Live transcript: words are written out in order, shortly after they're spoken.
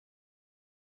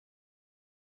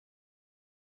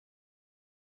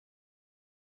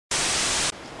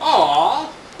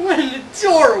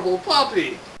adorable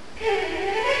puppy.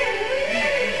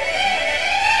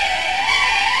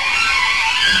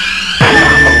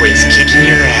 Always kicking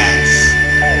your ass.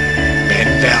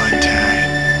 Ben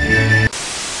Valentine.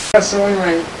 Yeah, so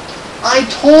anyway, I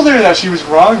told her that she was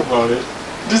wrong about it.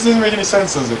 This doesn't make any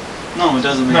sense, does it? No, it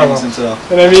doesn't make any sense at all.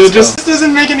 And I mean, it just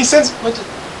doesn't make any sense. What's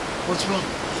wrong?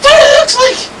 It looks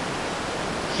like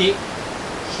he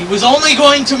was only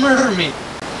going to murder me.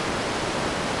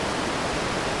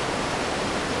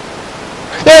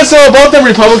 Yeah, so both the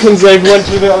Republicans like went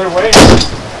the other way.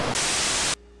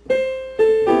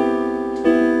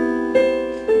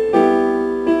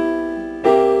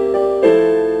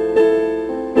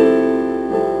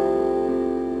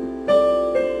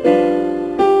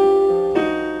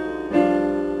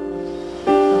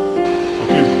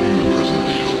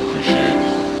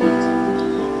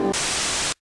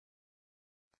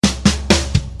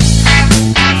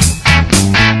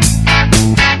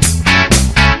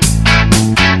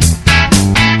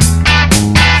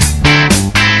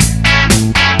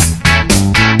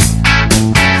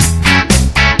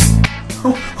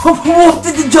 What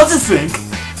did the judges think?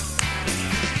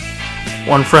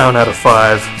 1 frown out of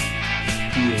 5.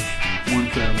 Yes, 1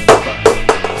 frown out of 5.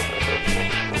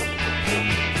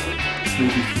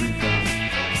 Maybe 3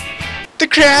 frowns. The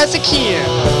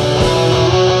Crazicans.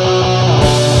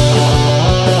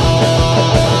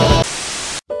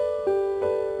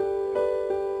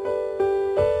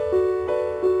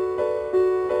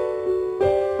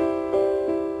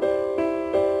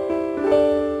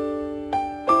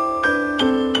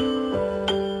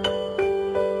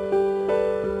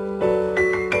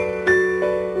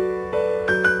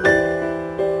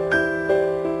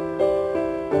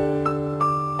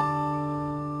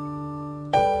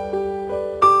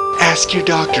 Ask your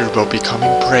doctor about becoming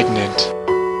pregnant.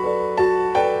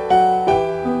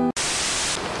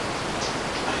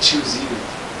 I choose you.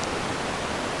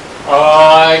 Oh,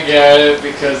 I get it,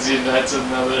 because that's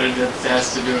another that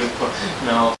has to do with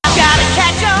no. Gotta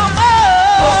catch 'em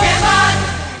all. Pokemon.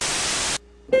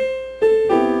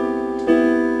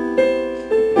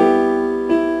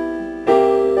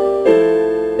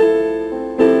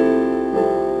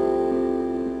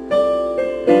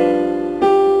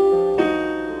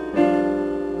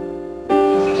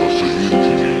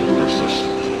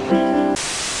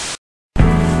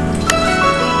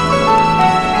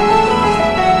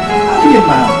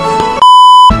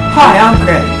 Hi, I'm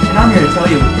Craig, and I'm here to tell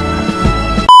you.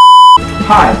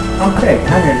 Hi, I'm Craig,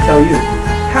 and I'm here to tell you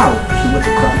how to lick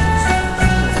crotches.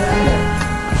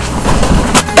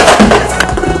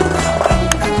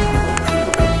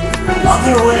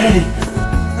 Other way.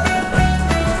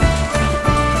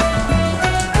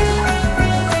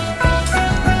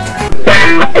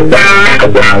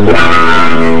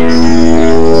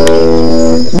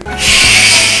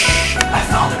 I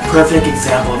found a perfect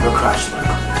example of a crotch lick.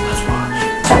 Let's watch.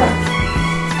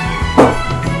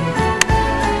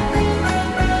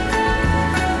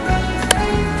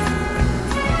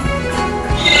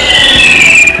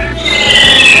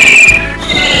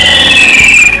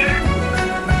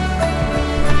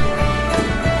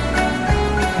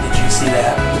 Did you see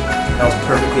that? That was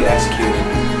perfectly executed.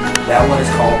 That one is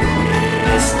called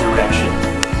misdirection.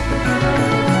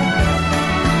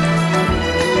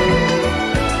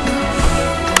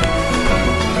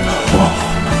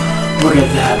 Look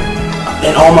at that.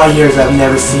 In all my years, I've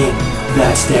never seen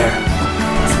that stare.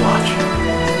 Let's watch.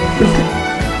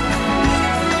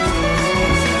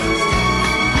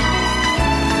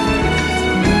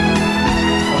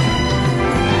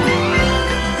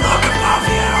 Look above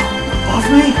you. Above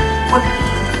me? What?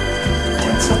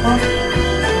 What's above?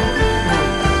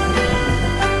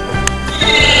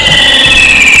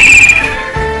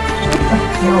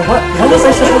 What was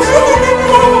I supposed to...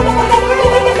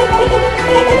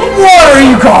 What are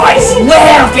you guys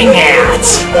laughing at?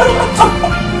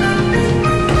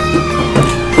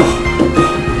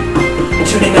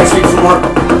 Tune in next week for more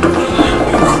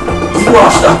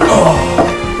washed up.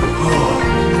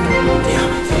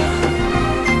 Damn it.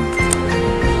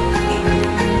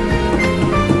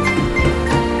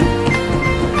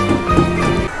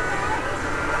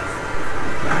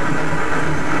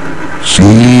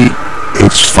 See,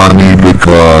 it's funny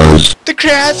because The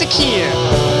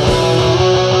Crazicans.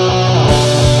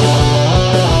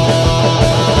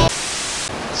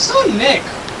 So Nick,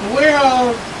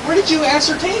 where did you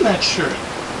ascertain that shirt?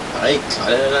 I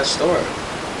got it at a store.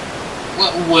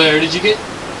 Where did he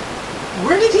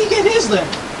get his then?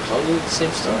 Probably the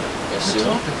same store. Yes, you.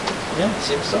 Yeah,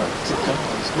 same store.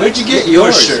 Where'd you get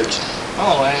your shirt?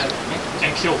 Oh,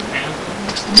 thank you, man.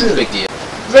 It's a big deal.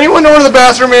 Does anyone know where the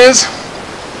bathroom is?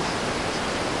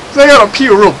 'Cause I gotta pee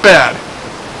real bad.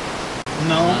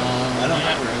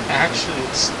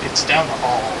 It's down the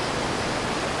hall.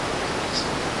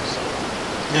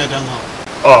 Yeah, down the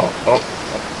hall. Oh.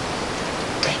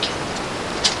 Thank you.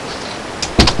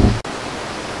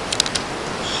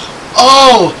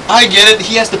 Oh, I get it.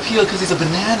 He has to peel because he's a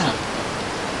banana.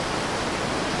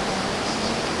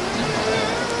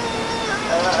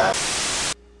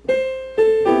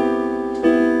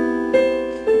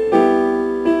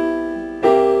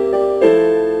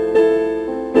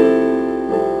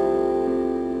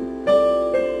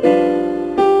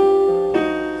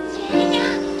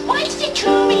 What's the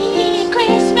tree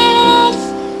Christmas?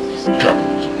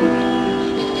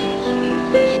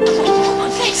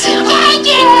 Thank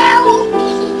you!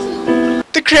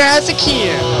 The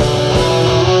Crazicans!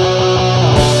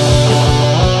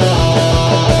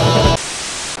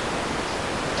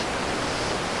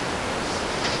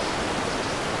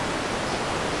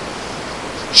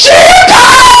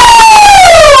 Shampoo!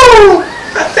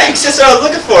 Thanks, that's what I was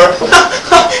looking for.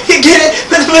 You get it?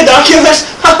 With the binoculars?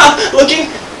 Looking?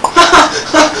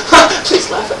 Please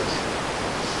laugh at me.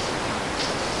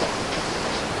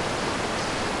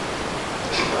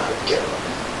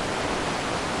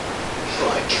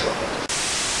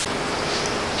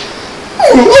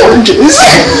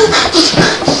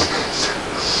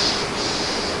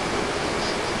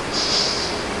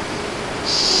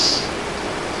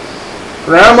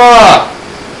 Grandma!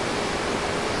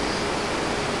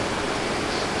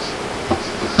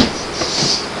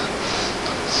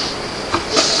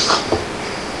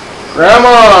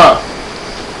 Grandma!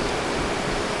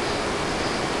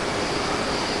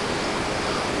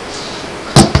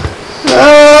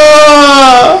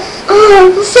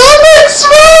 Something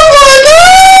smells like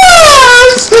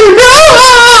ass!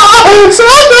 Something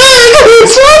smells like ass! Something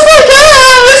smells like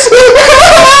ass!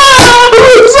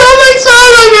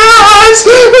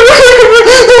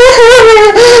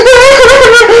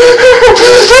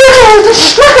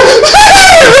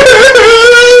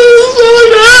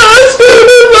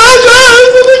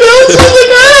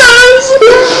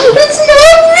 It's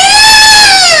not me!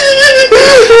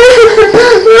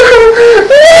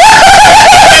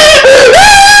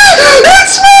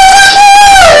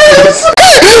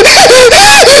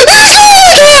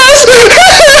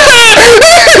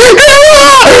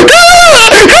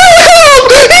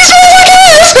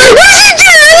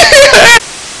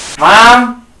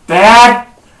 Mom? Dad?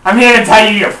 I'm here to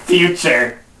tell you your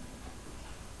future.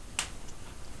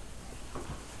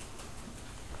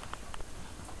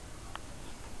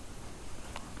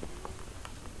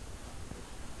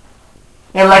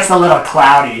 It looks a little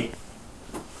cloudy.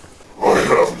 I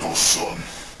have no son.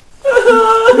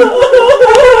 The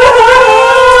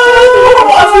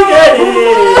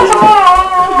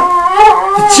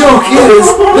joke is,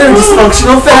 they're a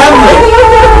dysfunctional family.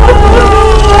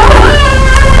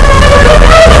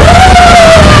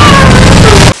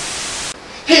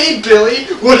 Hey Billy,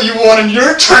 what do you want in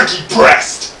your turkey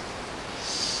breast?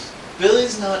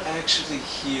 Billy's not actually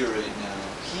here right now.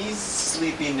 He's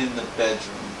sleeping in the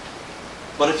bedroom.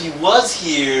 But if he was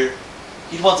here,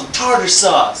 he'd want some tartar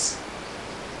sauce.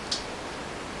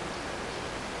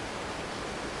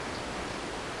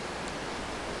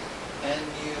 And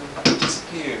you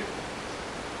disappeared.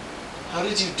 How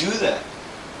did you do that?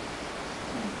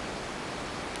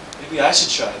 Maybe I should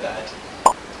try that.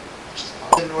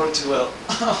 Didn't work too well.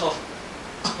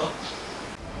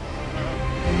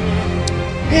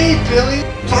 Hey Billy,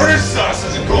 tartar sauce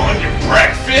doesn't go on your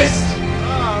breakfast.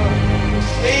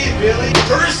 Hey Billy,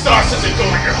 tartar sauce doesn't go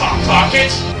in your hot pocket.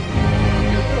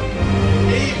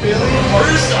 Hey Billy,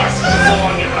 tartar sauce doesn't go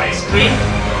on your ice cream.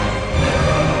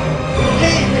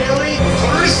 Hey Billy,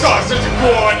 tartar sauce doesn't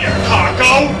go on your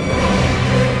taco.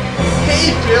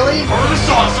 Hey Billy, tartar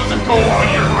sauce doesn't go on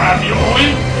your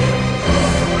ravioli.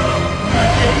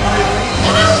 Hey Billy,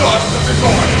 tartar sauce doesn't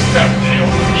go on your stuffed nail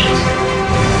meat.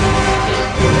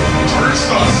 Tartar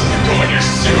sauce doesn't go in your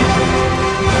soup.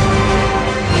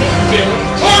 Hey Billy,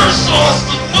 tartar sauce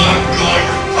does not go in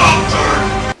your Pop-Tart.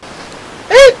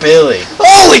 Hey, Billy!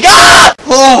 Holy God!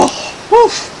 Oh, whew.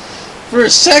 For a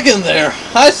second there,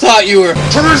 I thought you were...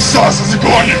 Tartar sauce doesn't go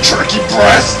on your turkey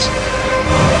breast.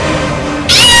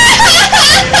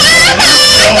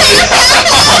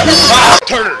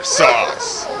 Tartar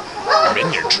sauce. I'm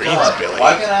in your dreams, God, Billy.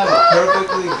 why can't I have a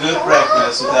perfectly good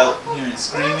breakfast without hearing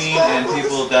screaming and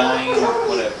people dying or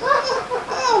whatever?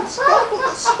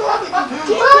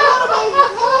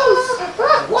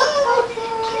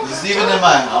 Is this even in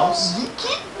my house?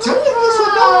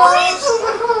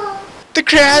 The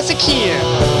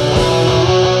Crazicans.